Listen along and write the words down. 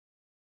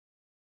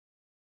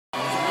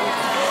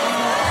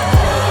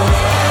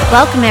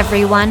Welcome,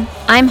 everyone.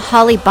 I'm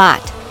Holly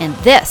Bott, and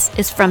this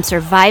is From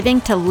Surviving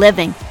to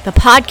Living, the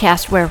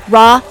podcast where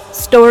raw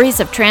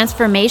stories of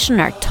transformation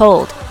are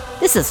told.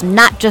 This is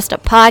not just a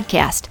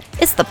podcast,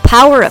 it's the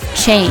power of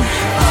change.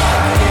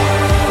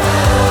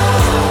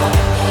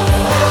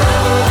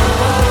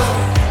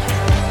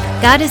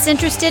 God is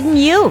interested in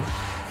you.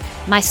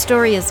 My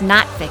story is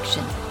not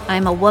fiction.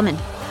 I'm a woman,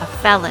 a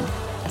felon,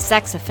 a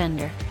sex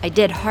offender. I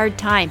did hard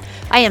time.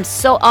 I am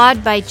so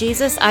awed by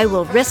Jesus, I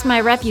will risk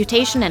my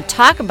reputation and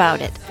talk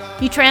about it.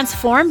 He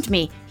transformed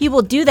me. He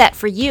will do that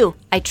for you.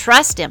 I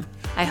trust him.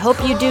 I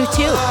hope you do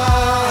too.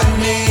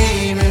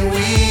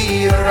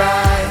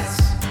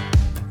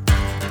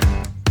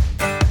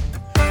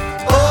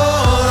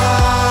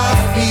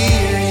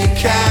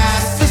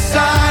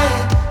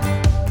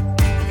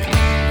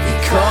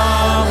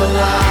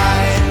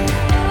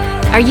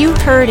 Are you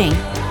hurting?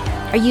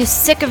 Are you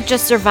sick of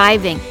just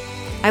surviving?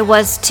 I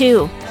was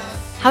too.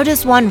 How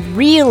does one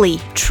really,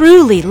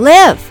 truly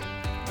live?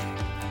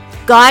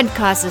 God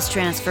causes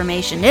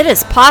transformation. It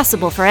is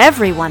possible for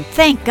everyone,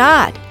 thank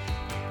God.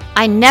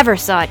 I never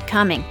saw it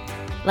coming.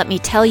 Let me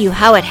tell you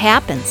how it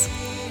happens.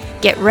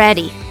 Get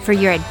ready for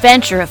your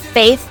adventure of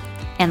faith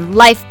and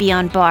life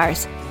beyond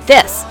bars.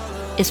 This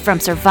is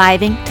From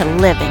Surviving to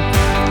Living.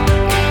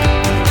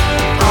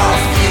 Our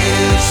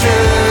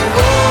future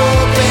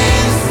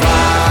opens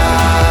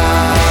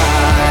wide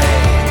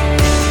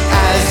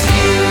as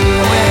you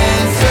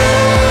enter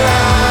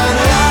our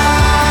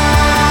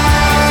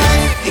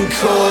life and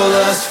call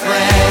us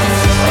friends.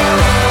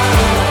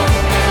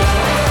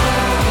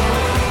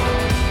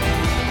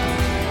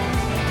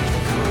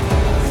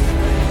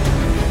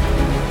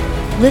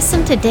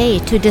 Listen today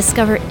to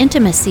discover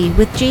intimacy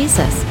with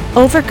Jesus,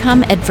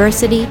 overcome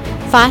adversity,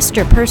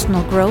 foster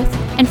personal growth,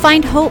 and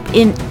find hope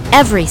in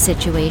every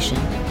situation.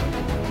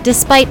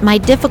 Despite my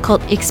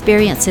difficult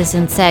experiences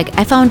in SEG,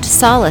 I found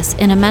solace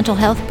in a mental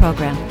health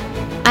program.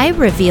 I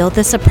reveal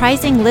the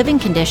surprising living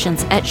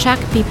conditions at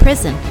Shakopee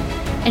Prison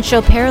and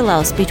show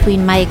parallels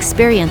between my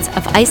experience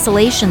of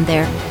isolation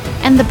there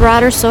and the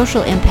broader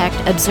social impact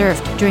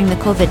observed during the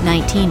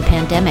COVID-19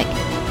 pandemic.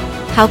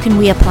 How can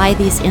we apply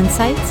these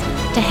insights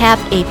to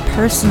have a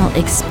personal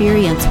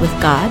experience with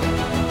God,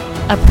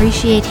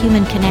 appreciate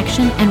human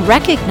connection, and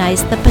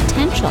recognize the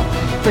potential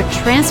for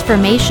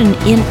transformation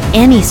in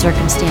any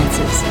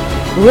circumstances?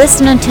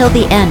 Listen until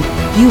the end.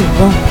 You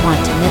won't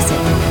want to miss it.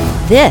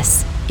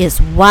 This is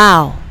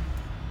WoW.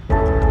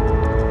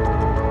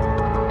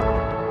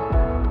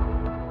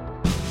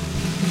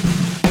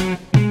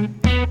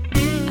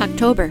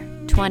 October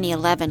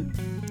 2011.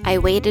 I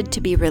waited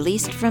to be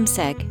released from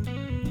SEG.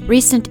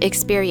 Recent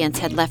experience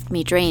had left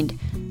me drained.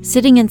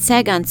 Sitting in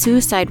SEG on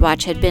suicide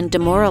watch had been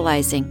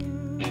demoralizing.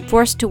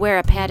 Forced to wear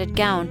a padded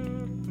gown,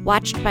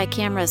 watched by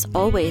cameras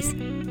always,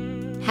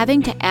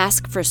 having to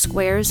ask for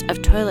squares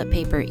of toilet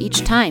paper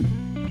each time.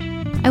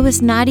 I was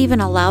not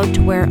even allowed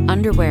to wear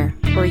underwear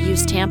or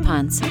use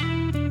tampons.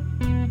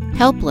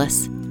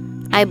 Helpless,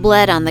 I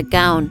bled on the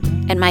gown,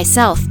 and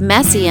myself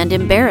messy and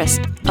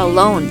embarrassed,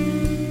 alone,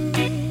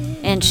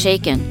 and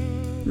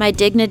shaken, my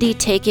dignity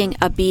taking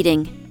a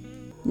beating.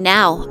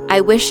 Now,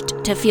 I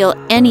wished to feel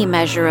any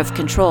measure of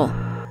control.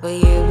 Will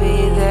you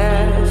be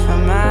there for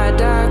my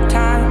dark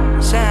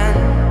times and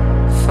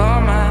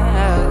for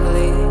my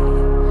ugly?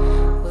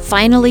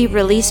 Finally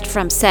released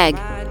from SEG,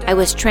 I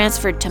was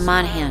transferred to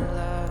Monaghan,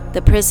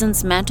 the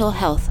prison's mental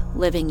health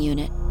living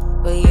unit.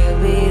 Will you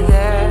be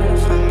there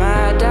for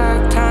my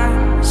dark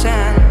times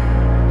and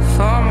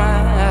for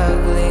my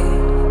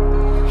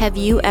ugly? Have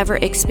you ever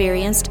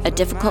experienced a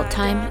difficult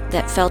time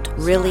that felt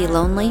really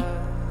lonely?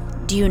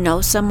 Do you know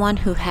someone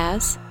who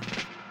has?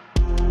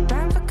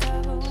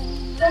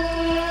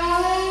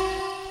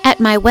 At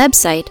my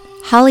website,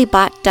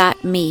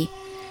 hollybot.me,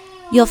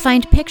 you'll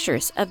find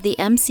pictures of the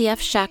MCF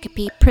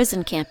Shakopee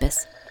prison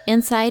campus,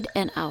 inside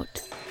and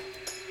out.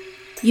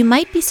 You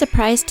might be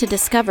surprised to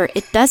discover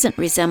it doesn't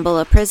resemble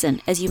a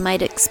prison as you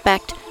might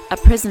expect a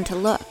prison to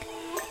look.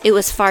 It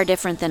was far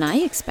different than I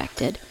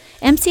expected.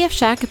 MCF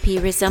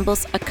Shakopee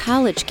resembles a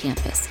college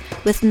campus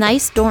with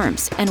nice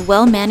dorms and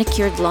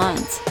well-manicured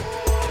lawns.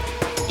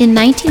 In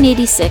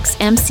 1986,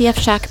 MCF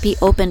Shakopee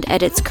opened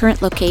at its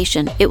current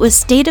location. It was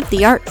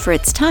state-of-the-art for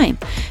its time,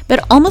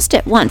 but almost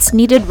at once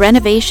needed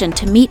renovation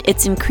to meet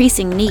its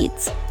increasing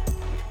needs.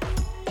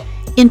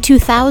 In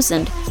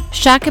 2000,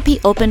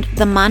 Shakopee opened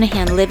the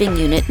Monaghan Living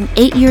Unit, and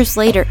 8 years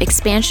later,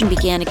 expansion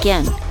began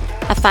again.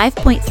 A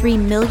 $5.3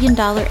 million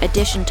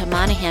addition to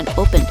Monaghan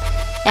opened,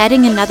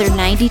 adding another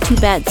 92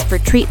 beds for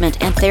treatment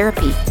and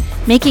therapy,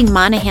 making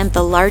Monaghan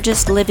the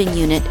largest living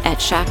unit at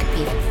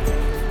Shakopee.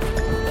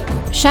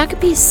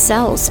 Shakopee's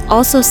cells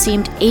also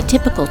seemed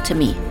atypical to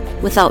me.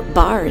 Without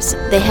bars,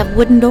 they have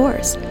wooden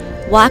doors.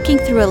 Walking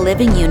through a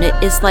living unit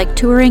is like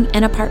touring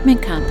an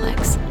apartment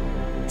complex.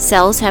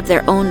 Cells have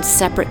their own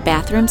separate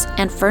bathrooms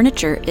and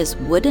furniture is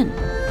wooden.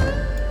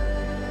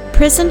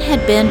 Prison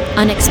had been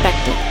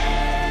unexpected.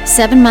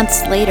 7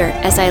 months later,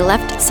 as I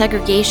left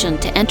segregation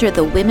to enter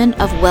the Women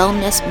of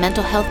Wellness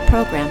mental health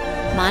program,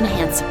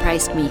 Monaghan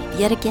surprised me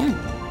yet again.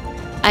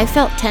 I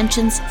felt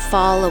tensions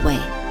fall away.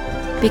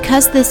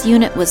 Because this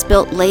unit was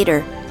built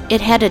later,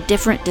 it had a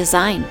different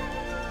design.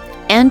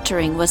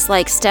 Entering was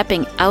like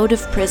stepping out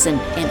of prison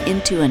and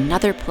into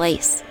another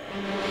place.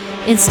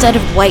 Instead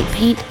of white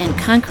paint and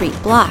concrete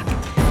block,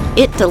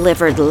 it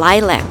delivered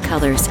lilac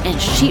colors and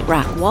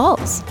sheetrock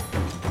walls.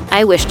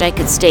 I wished I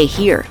could stay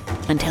here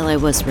until I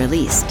was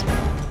released.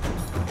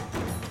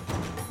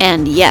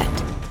 And yet,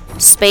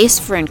 space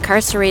for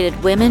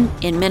incarcerated women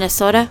in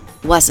Minnesota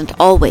wasn't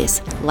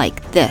always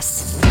like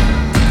this.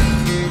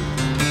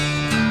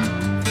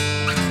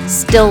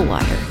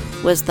 Stillwater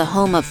was the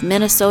home of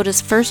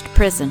Minnesota's first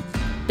prison,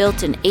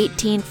 built in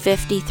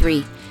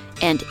 1853,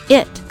 and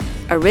it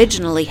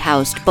originally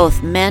housed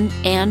both men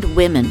and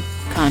women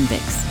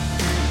convicts.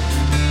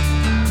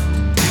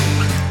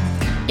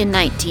 In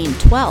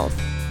 1912,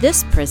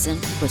 this prison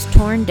was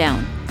torn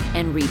down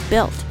and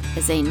rebuilt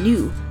as a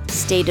new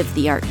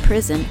state-of-the-art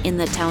prison in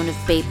the town of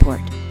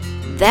Bayport.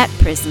 That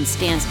prison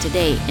stands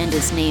today and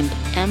is named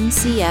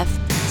MCF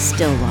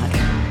Stillwater.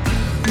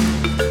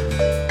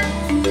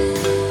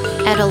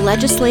 At a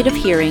legislative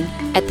hearing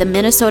at the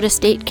Minnesota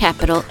State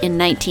Capitol in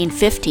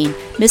 1915,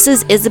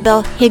 Mrs.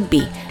 Isabel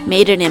Higbee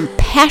made an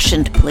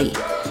impassioned plea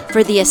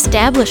for the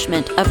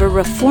establishment of a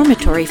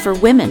reformatory for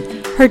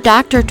women. Her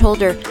doctor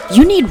told her,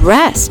 "You need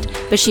rest,"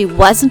 but she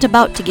wasn't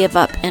about to give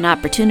up an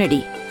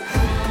opportunity.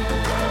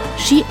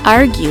 She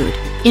argued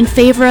in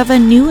favor of a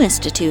new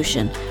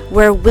institution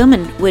where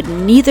women would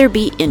neither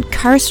be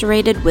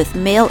incarcerated with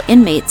male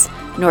inmates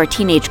nor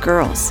teenage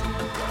girls.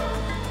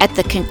 At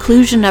the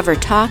conclusion of her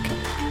talk,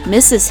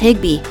 Mrs.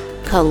 Higbee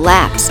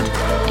collapsed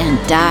and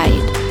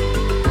died.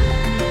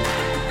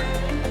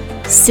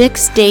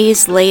 6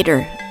 days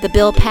later, the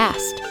bill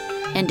passed,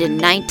 and in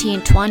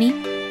 1920,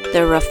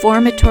 the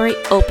reformatory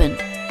opened,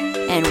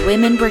 and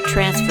women were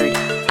transferred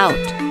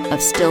out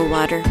of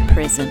Stillwater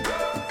Prison.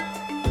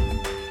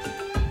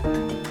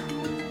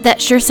 That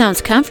sure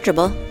sounds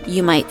comfortable,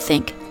 you might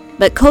think,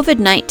 but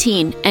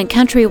COVID-19 and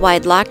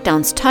countrywide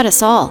lockdowns taught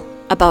us all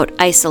about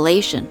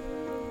isolation.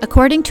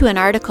 According to an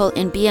article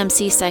in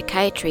BMC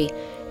Psychiatry,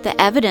 the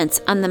evidence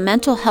on the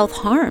mental health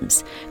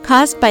harms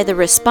caused by the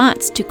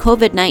response to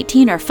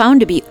COVID-19 are found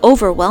to be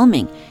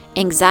overwhelming: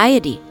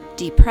 anxiety,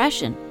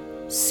 depression,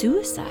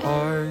 suicide.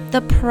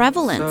 The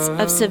prevalence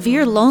of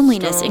severe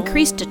loneliness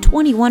increased to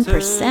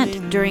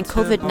 21% during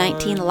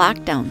COVID-19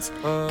 lockdowns,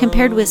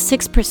 compared with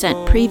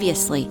 6%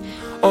 previously.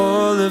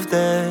 All of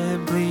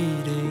that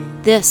bleeding.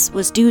 This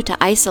was due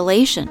to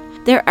isolation.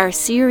 There are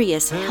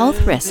serious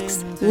health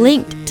risks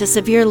linked to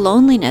severe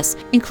loneliness,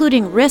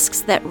 including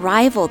risks that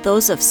rival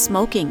those of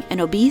smoking and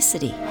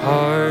obesity.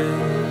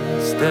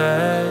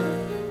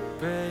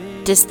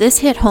 Does this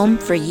hit home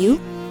for you?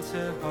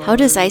 How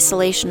does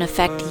isolation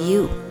affect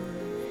you?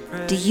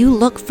 Do you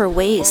look for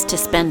ways to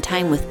spend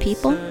time with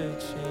people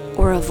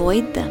or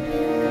avoid them?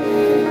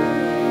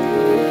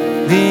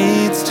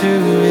 Leads to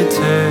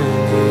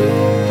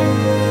eternity.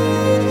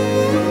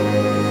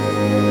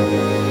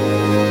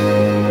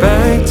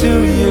 Back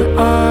to your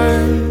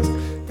arms.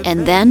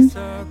 And then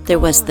there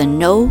was the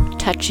no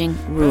touching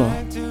rule.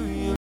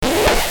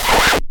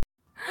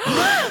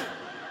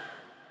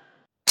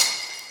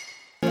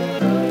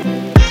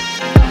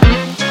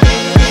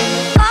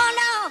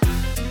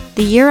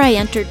 The year I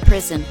entered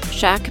prison,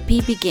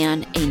 Shakopee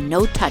began a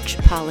no-touch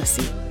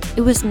policy.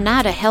 It was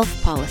not a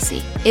health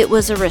policy. It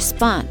was a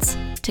response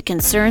to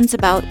concerns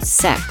about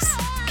sex,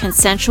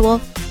 consensual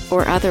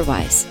or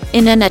otherwise,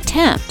 in an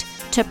attempt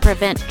to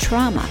prevent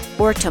trauma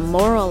or to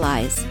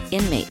moralize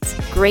inmates.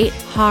 Great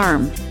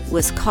harm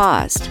was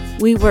caused.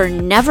 We were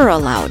never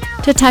allowed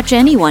to touch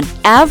anyone,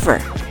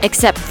 ever,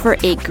 except for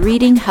a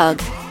greeting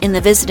hug in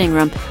the visiting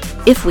room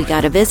if we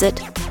got a visit,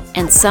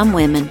 and some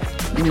women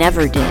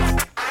never did.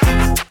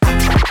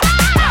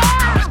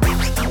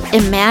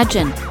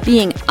 Imagine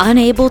being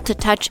unable to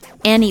touch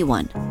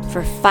anyone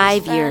for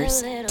 5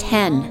 years,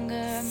 10,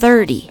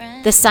 30.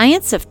 The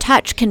science of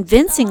touch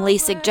convincingly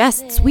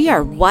suggests we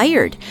are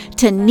wired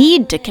to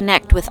need to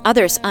connect with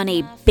others on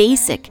a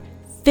basic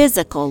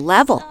physical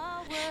level.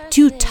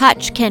 To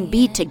touch can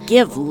be to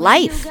give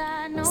life,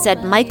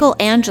 said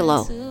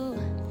Michelangelo.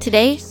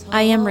 Today,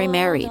 I am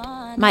remarried.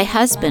 My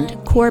husband,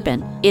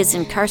 Corbin, is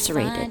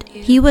incarcerated.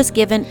 He was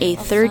given a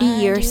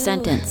 30-year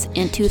sentence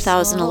in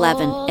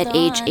 2011 at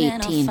age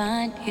 18.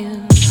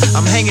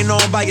 I'm hanging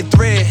on by a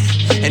thread,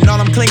 and all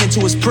I'm clinging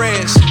to is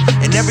prayers.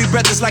 And every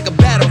breath is like a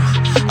battle.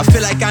 I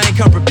feel like I ain't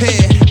come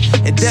prepared.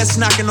 And death's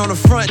knocking on the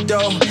front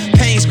door.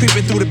 Pain's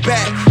creeping through the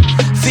back.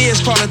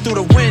 Fears crawling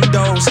through the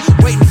windows,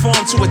 waiting for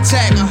them to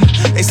attack.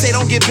 They say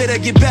don't get bitter,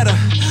 get better.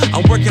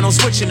 I'm working on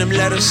switching them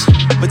letters.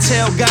 But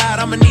tell God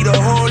I'ma need a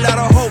whole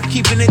lot of hope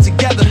keeping it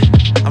together.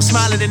 I'm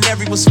smiling in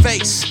everyone's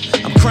face.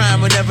 I'm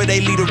crying whenever they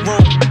leave the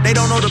room. They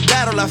don't know the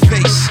battle I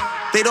face.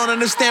 They don't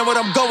understand what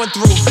I'm going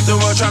through. The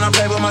world trying to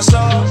play with my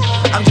soul.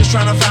 I'm just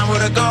trying to find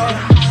where to go.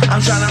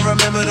 I'm trying to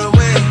remember the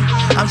way.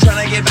 I'm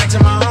trying to get back to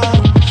my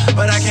home.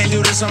 But I can't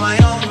do this on my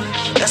own.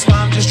 That's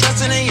why I'm just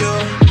trusting in you.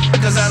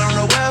 Cause I don't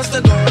know where else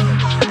to go.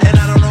 And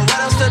I don't know what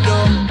else to do.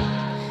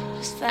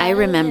 I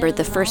remember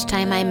the first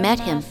time I met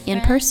him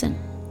in person.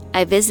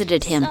 I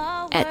visited him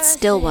at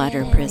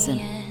Stillwater Prison.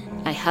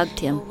 I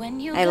hugged him.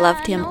 I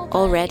loved him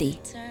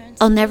already.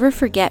 I'll never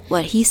forget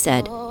what he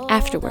said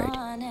afterward.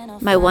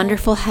 My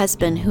wonderful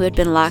husband who had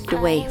been locked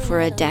away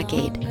for a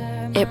decade.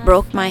 It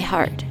broke my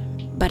heart,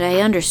 but I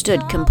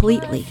understood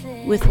completely.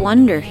 With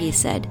wonder, he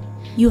said,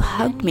 "You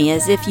hugged me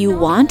as if you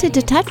wanted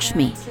to touch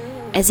me,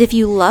 as if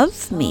you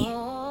loved me.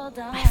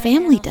 My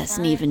family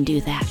doesn't even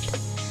do that."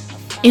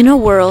 In a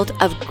world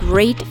of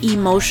great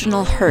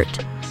emotional hurt,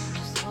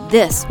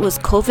 this was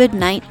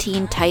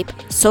COVID-19 type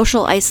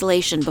social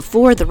isolation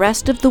before the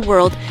rest of the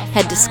world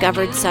had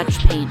discovered such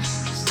pain.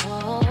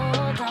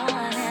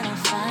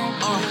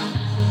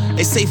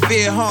 They say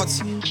fear haunts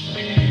you,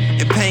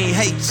 and pain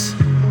hates.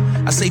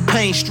 I say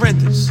pain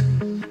strengthens,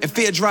 and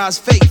fear drives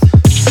faith.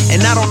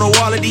 And I don't know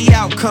all of the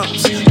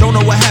outcomes, don't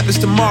know what happens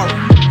tomorrow.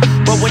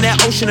 But when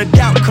that ocean of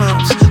doubt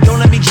comes, don't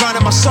let me drown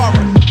in my sorrow,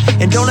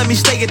 and don't let me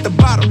stay at the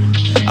bottom.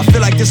 I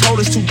feel like this hole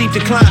is too deep to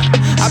climb.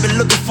 I've been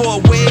looking for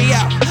a way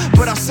out,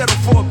 but I settle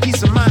for a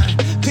peace of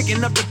mind.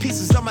 Picking up the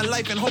pieces of my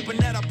life and hoping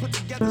that I put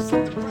together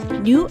something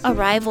right. New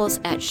arrivals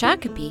at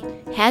Shakopee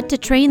had to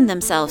train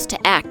themselves to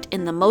act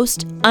in the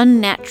most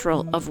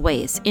unnatural of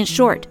ways. In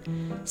short,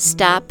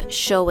 stop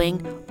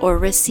showing or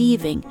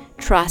receiving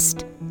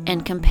trust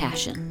and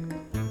compassion.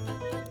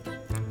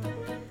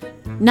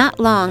 Not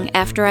long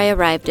after I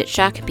arrived at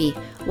Shakopee,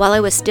 while I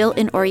was still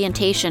in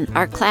orientation,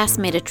 our class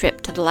made a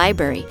trip to the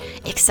library.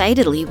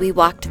 Excitedly, we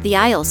walked the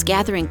aisles,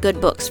 gathering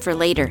good books for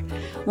later.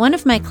 One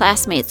of my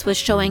classmates was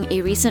showing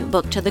a recent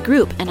book to the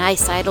group, and I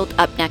sidled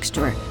up next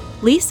to her.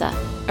 Lisa,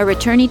 a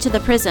returnee to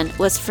the prison,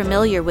 was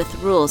familiar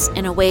with rules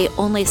in a way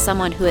only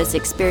someone who has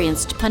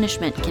experienced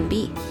punishment can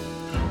be.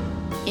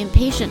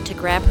 Impatient to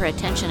grab her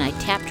attention, I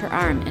tapped her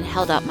arm and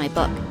held out my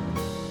book.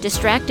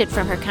 Distracted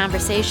from her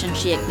conversation,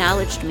 she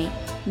acknowledged me,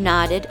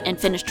 nodded, and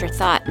finished her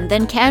thought, and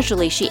then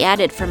casually she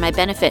added for my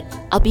benefit,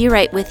 "I'll be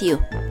right with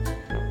you.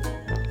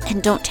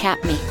 And don't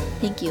tap me.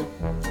 Thank you."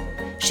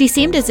 She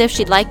seemed as if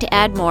she'd like to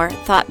add more,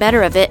 thought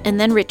better of it, and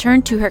then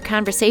returned to her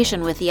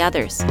conversation with the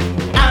others.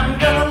 I'm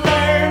gonna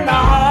learn the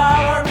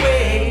hard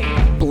way.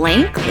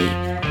 Blankly,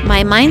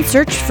 my mind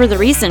searched for the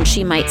reason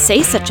she might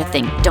say such a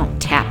thing. Don't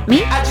tap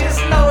me? I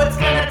just know it's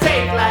gonna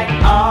take like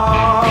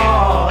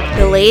all day.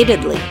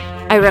 Belatedly,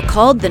 I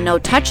recalled the no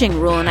touching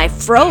rule and I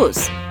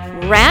froze,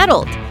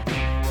 rattled.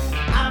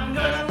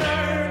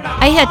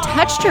 I had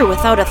touched her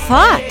without a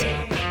thought.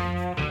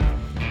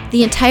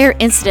 The entire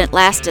incident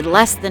lasted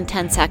less than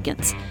 10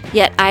 seconds,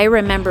 yet I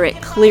remember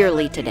it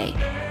clearly today.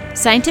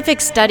 Scientific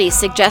studies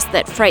suggest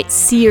that fright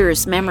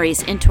sears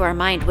memories into our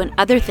mind when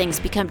other things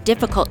become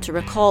difficult to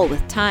recall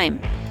with time.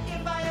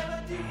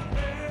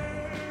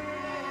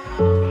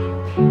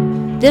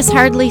 This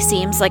hardly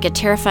seems like a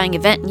terrifying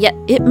event, yet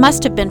it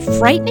must have been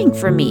frightening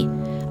for me.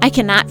 I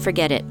cannot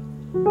forget it.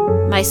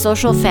 My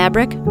social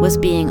fabric was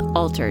being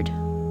altered.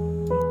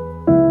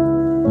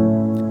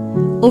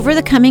 Over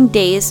the coming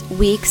days,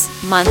 weeks,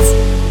 months,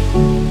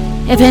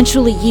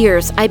 eventually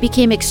years, I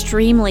became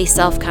extremely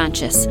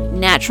self-conscious,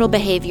 natural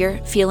behavior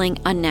feeling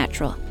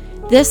unnatural.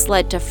 This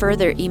led to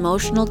further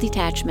emotional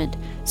detachment,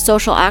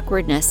 social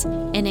awkwardness,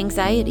 and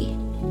anxiety.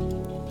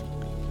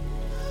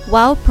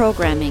 WoW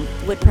programming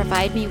would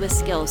provide me with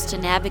skills to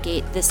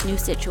navigate this new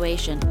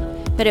situation,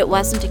 but it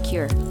wasn't a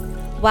cure.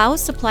 WoW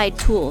supplied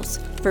tools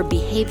for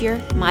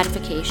behavior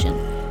modification,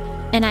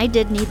 and I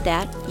did need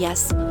that.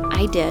 Yes,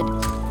 I did.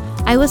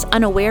 I was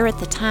unaware at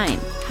the time,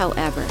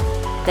 however,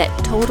 that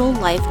total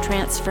life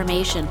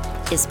transformation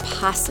is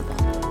possible.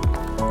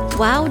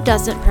 WoW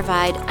doesn't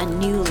provide a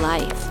new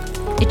life.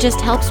 It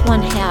just helps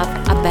one have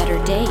a better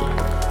day.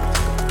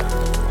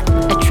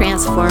 A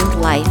transformed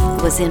life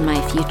was in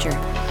my future.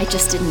 I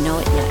just didn't know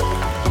it yet.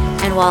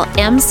 And while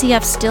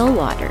MCF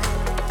Stillwater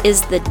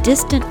is the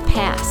distant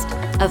past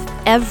of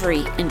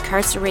every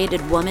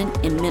incarcerated woman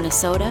in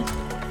Minnesota,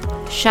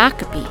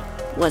 Shakopee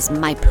was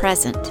my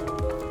present.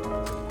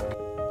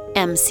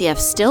 MCF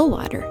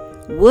Stillwater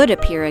would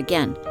appear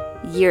again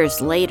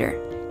years later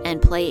and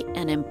play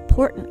an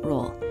important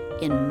role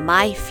in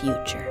my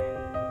future.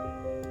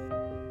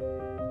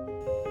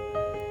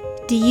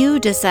 Do you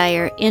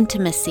desire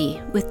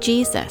intimacy with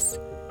Jesus?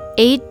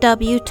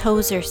 A.W.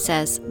 Tozer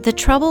says, "The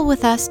trouble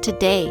with us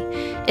today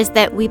is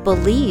that we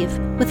believe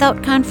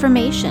without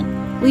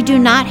confirmation. We do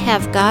not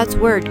have God's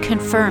word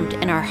confirmed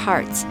in our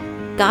hearts.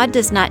 God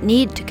does not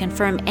need to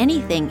confirm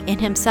anything in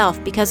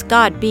himself because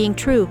God, being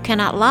true,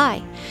 cannot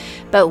lie.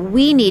 But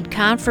we need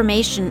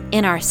confirmation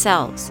in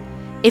ourselves.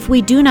 If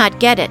we do not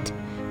get it,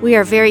 we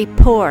are very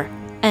poor,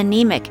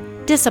 anemic,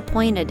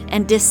 disappointed,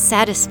 and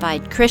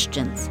dissatisfied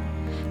Christians.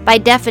 By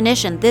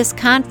definition, this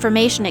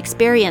confirmation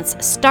experience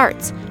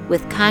starts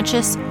with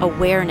conscious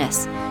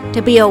awareness,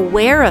 to be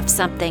aware of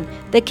something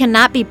that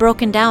cannot be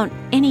broken down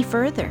any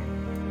further.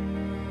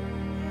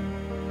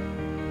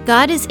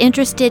 God is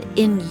interested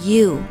in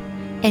you,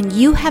 and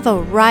you have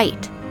a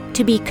right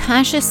to be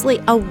consciously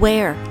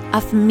aware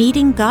of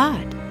meeting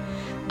God,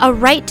 a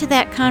right to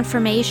that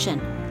confirmation,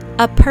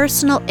 a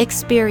personal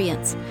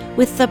experience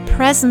with the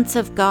presence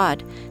of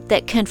God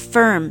that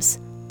confirms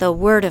the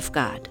Word of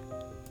God.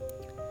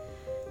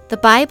 The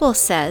Bible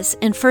says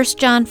in 1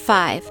 John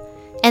 5,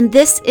 "And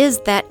this is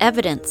that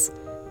evidence.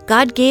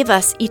 God gave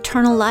us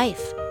eternal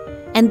life,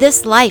 and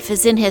this life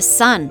is in His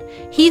Son.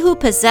 He who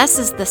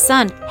possesses the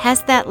Son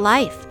has that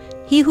life.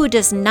 He who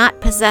does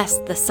not possess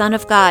the Son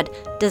of God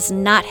does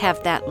not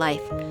have that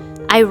life.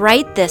 I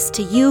write this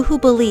to you who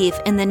believe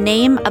in the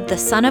name of the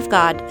Son of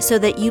God, so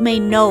that you may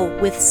know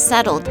with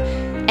settled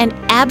and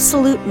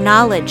absolute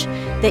knowledge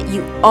that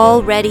you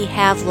already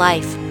have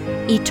life,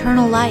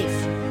 eternal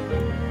life."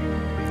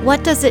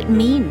 What does it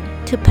mean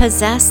to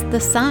possess the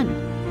Son?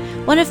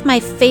 One of my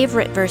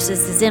favorite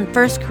verses is in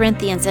 1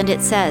 Corinthians, and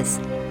it says,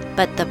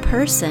 "But the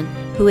person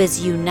who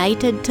is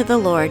united to the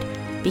Lord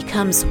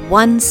becomes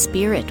one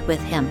spirit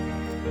with Him."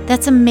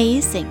 That's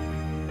amazing.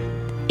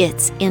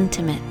 It's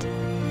intimate.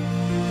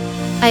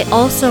 I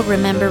also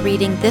remember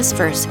reading this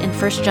verse in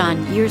 1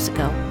 John years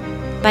ago.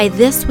 "By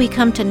this we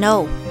come to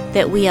know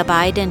that we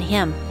abide in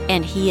Him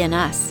and He in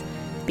us,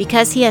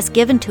 because He has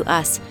given to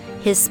us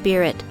His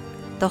Spirit,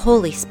 the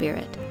Holy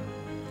Spirit."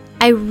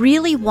 I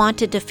really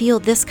wanted to feel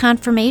this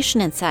confirmation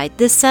inside,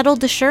 this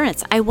settled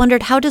assurance. I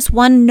wondered, how does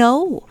one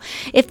know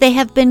if they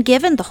have been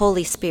given the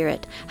Holy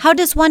Spirit? How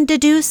does one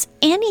deduce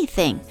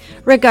anything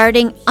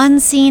regarding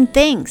unseen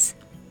things?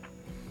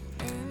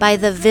 By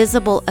the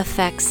visible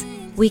effects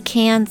we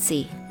can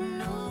see.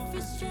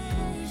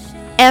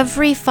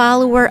 Every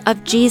follower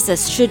of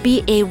Jesus should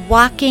be a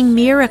walking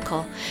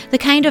miracle, the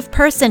kind of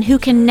person who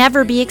can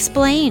never be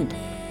explained.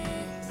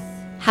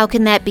 How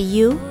can that be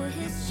you?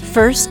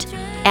 First,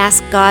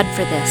 ask God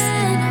for this.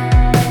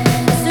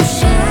 So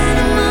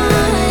shatter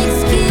my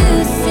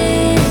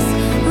excuses,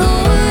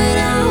 Lord,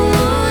 I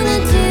wanna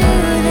do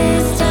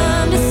this.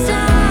 Time to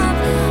stop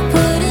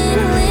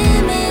putting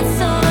limits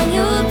on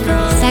your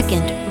promise.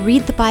 Second,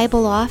 read the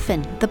Bible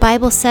often. The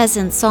Bible says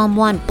in Psalm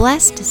 1,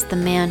 "Blessed is the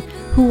man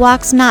who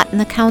walks not in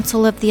the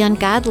counsel of the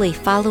ungodly,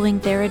 following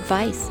their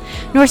advice,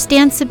 nor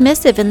stands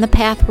submissive in the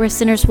path where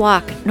sinners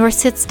walk, nor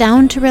sits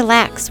down to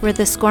relax where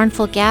the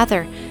scornful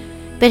gather.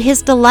 But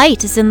his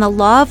delight is in the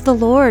law of the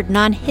Lord, and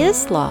on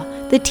His law,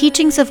 the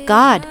teachings of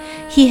God,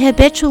 he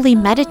habitually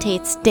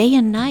meditates day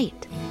and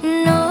night."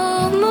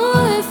 No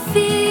more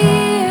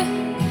fear,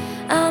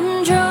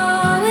 I'm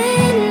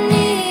drawing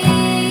near.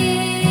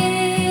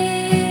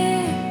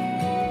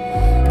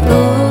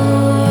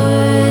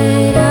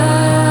 Lord,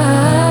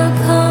 I'll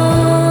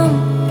come.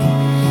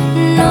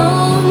 No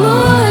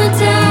more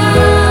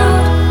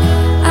doubt,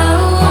 I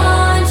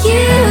want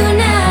you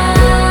now.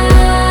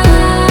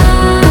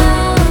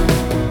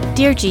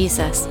 Dear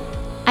Jesus,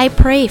 I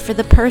pray for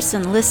the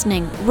person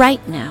listening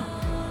right now,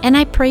 and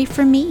I pray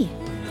for me,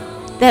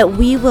 that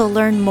we will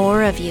learn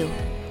more of you,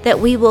 that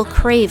we will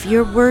crave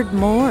your word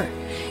more,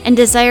 and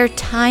desire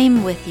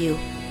time with you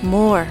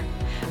more.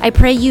 I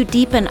pray you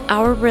deepen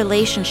our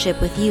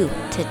relationship with you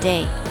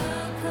today.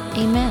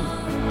 Amen.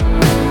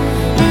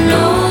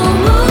 No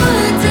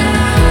more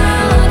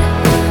doubt,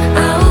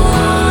 I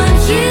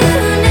want you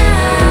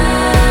now.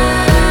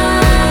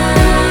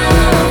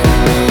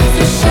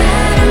 So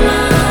shatter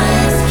my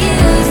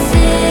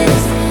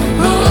excuses,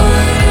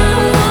 Lord, I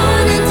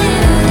wanna do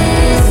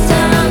this.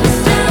 Time to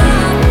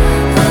stop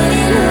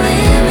putting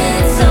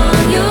limits on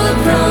your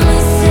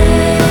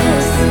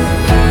promises.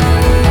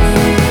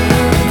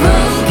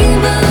 Broken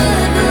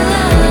but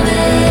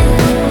beloved,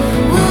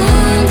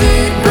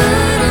 wounded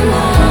but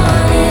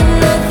unwanted.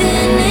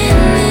 Nothing in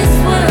this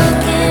world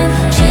can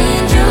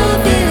change your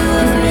view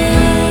of me.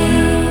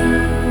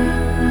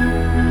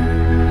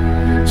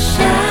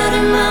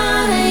 Shatter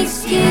my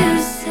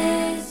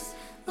excuses,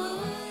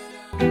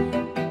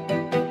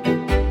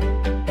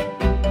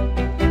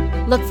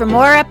 Look for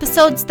more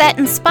episodes that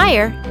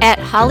inspire at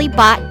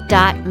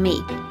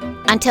hollybot.me.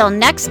 Until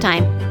next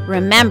time,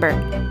 remember,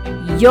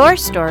 your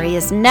story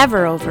is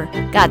never over.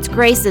 God's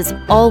grace is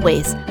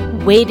always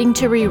waiting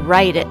to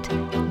rewrite it.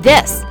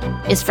 This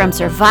is From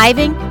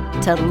Surviving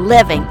to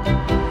Living.